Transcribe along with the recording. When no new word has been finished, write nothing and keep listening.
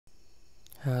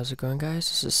How's it going, guys?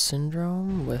 This is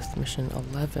Syndrome with mission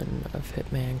 11 of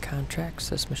Hitman Contracts.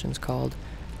 This mission's called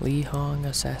Li Hong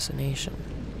Assassination.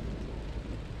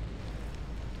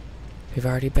 We've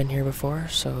already been here before,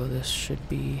 so this should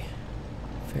be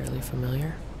fairly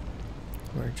familiar.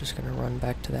 We're just going to run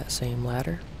back to that same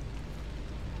ladder.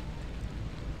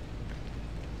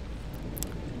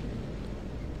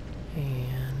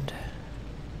 And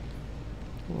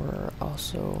we're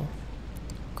also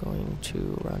going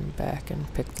to run back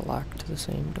and pick the lock to the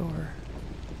same door.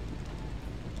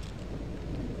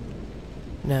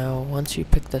 Now, once you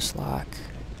pick this lock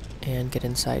and get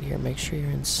inside here, make sure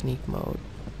you're in sneak mode,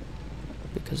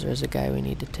 because there's a guy we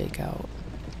need to take out.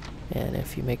 And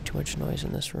if you make too much noise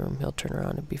in this room, he'll turn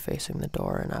around and be facing the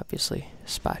door and obviously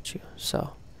spot you.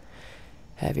 So,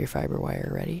 have your fiber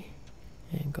wire ready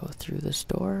and go through this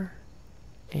door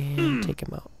and take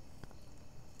him out.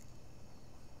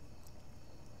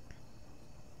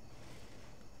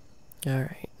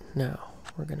 Alright, now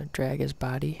we're going to drag his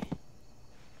body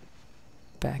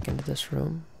back into this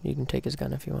room. You can take his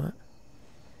gun if you want.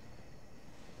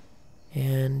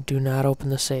 And do not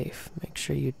open the safe. Make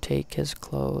sure you take his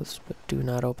clothes, but do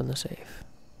not open the safe.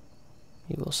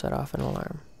 You will set off an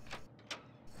alarm.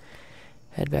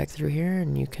 Head back through here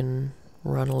and you can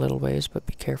run a little ways, but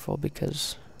be careful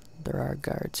because there are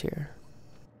guards here.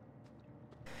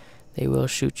 They will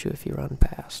shoot you if you run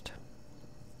past.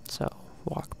 So,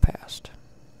 walk past.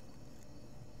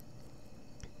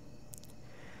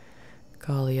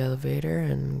 Call the elevator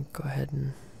and go ahead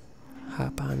and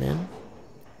hop on in. And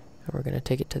we're going to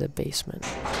take it to the basement.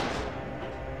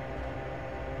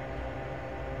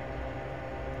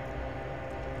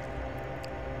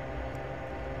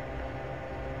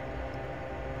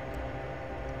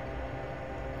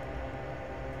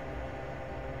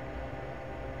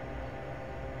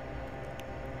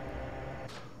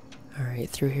 Alright,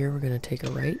 through here we're going to take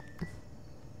a right.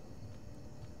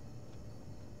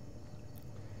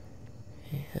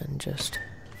 And just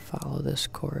follow this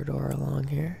corridor along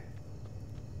here.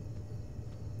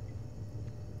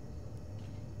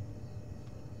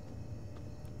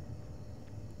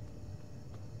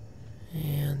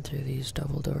 And through these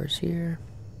double doors here.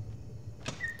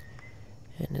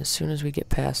 And as soon as we get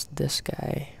past this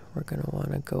guy, we're going to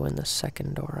want to go in the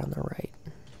second door on the right.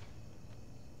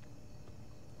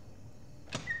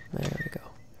 There we go.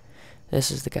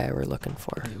 This is the guy we're looking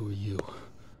for. Hey, who are you?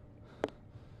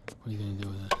 What are you gonna do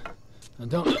with it? Now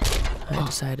don't. I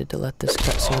decided to let this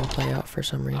cutscene play out for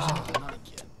some reason. Oh, not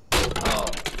again.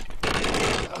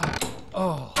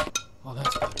 Oh,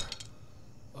 that's better.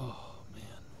 Oh, man.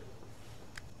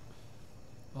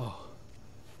 Oh,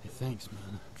 hey, thanks,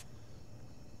 man.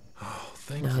 Oh,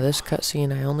 thank you. Now this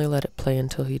cutscene, I only let it play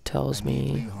until he tells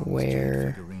me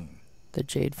where the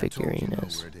jade figurine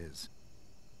is.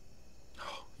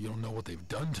 Oh, you don't know what they've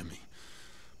done to me.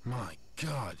 My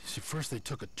God, see, first they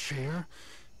took a chair.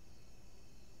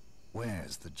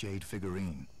 Where's the jade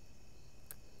figurine?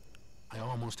 I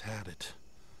almost had it.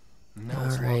 Now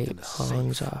it's locked Alright, in the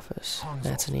Hong's safe. office. Hong's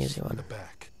That's an office easy in one. the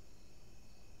back.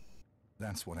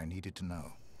 That's what I needed to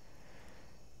know.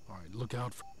 Alright, look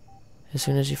out for... As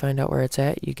soon as you find out where it's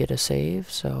at, you get a save,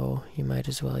 so you might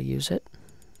as well use it.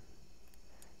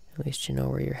 At least you know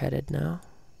where you're headed now.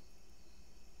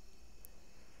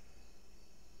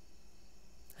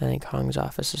 I think Hong's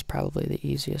office is probably the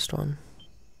easiest one.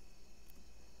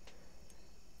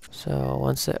 So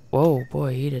once that... Whoa,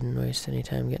 boy, he didn't waste any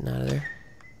time getting out of there.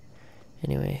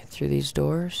 Anyway, through these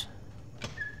doors,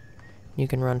 you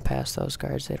can run past those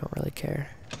guards. They don't really care.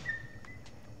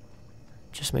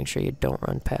 Just make sure you don't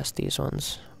run past these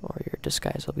ones, or your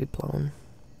disguise will be blown.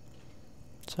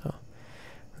 So,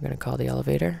 we're going to call the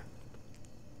elevator.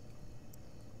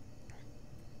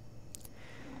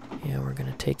 And we're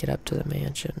going to take it up to the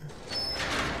mansion.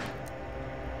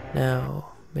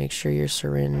 Now, make sure your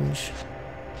syringe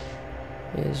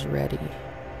is ready,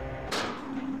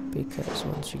 because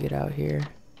once you get out here,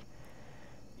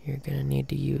 you're going to need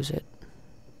to use it.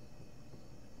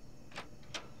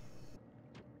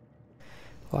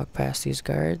 Walk past these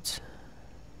guards.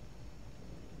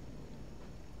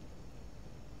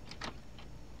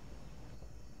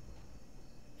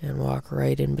 And walk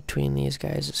right in between these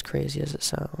guys, as crazy as it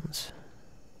sounds.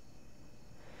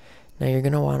 Now you're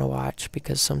going to want to watch,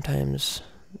 because sometimes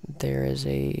there is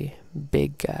a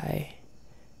big guy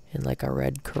in like a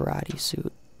red karate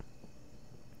suit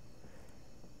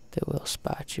that will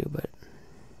spot you, but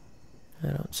I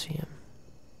don't see him.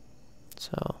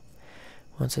 So,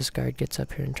 once this guard gets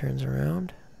up here and turns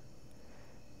around,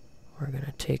 we're going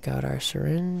to take out our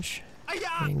syringe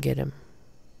and get him.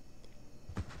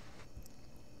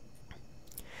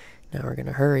 Now we're going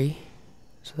to hurry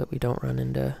so that we don't run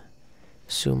into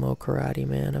Sumo Karate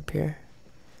Man up here.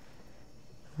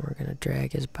 We're gonna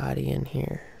drag his body in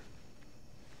here.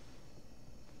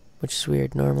 Which is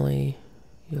weird. Normally,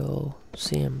 you'll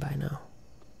see him by now.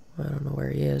 I don't know where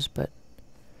he is, but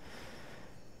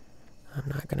I'm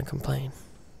not gonna complain.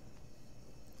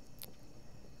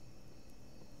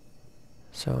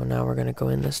 So now we're gonna go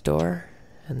in this door,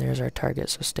 and there's our target,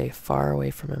 so stay far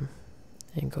away from him.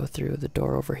 And go through the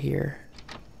door over here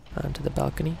onto the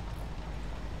balcony.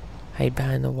 Hide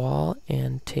behind the wall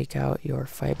and take out your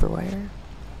fiber wire.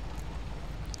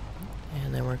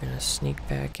 And then we're gonna sneak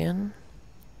back in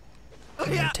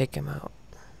and take him out.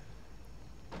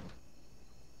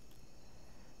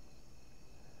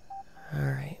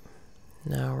 Alright,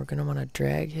 now we're gonna want to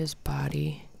drag his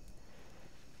body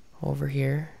over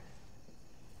here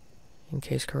in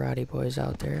case Karate Boy's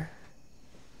out there.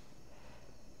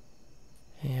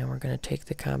 And we're gonna take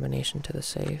the combination to the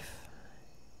safe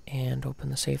and open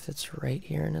the safe that's right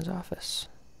here in his office.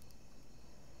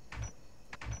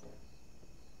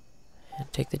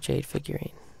 And take the jade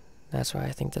figurine. That's why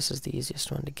I think this is the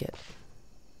easiest one to get.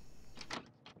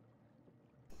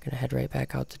 Gonna head right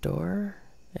back out the door,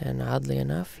 and oddly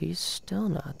enough, he's still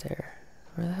not there.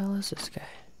 Where the hell is this guy?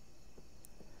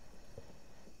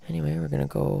 Anyway, we're gonna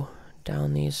go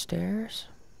down these stairs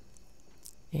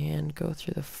and go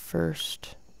through the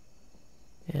first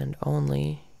and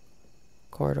only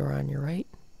corridor on your right.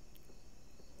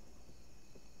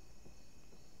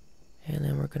 And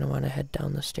then we're going to want to head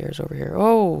down the stairs over here.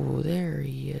 Oh, there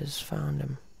he is. Found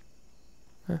him.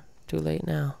 Huh, too late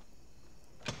now.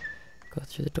 Go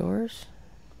through the doors.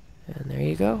 And there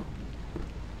you go.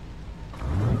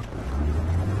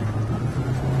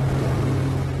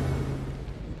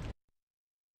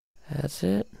 That's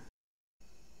it.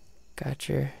 Got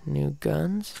your new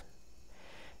guns.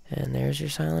 And there's your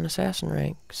Silent Assassin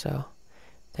rank. So,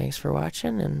 thanks for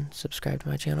watching and subscribe to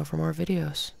my channel for more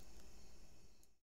videos.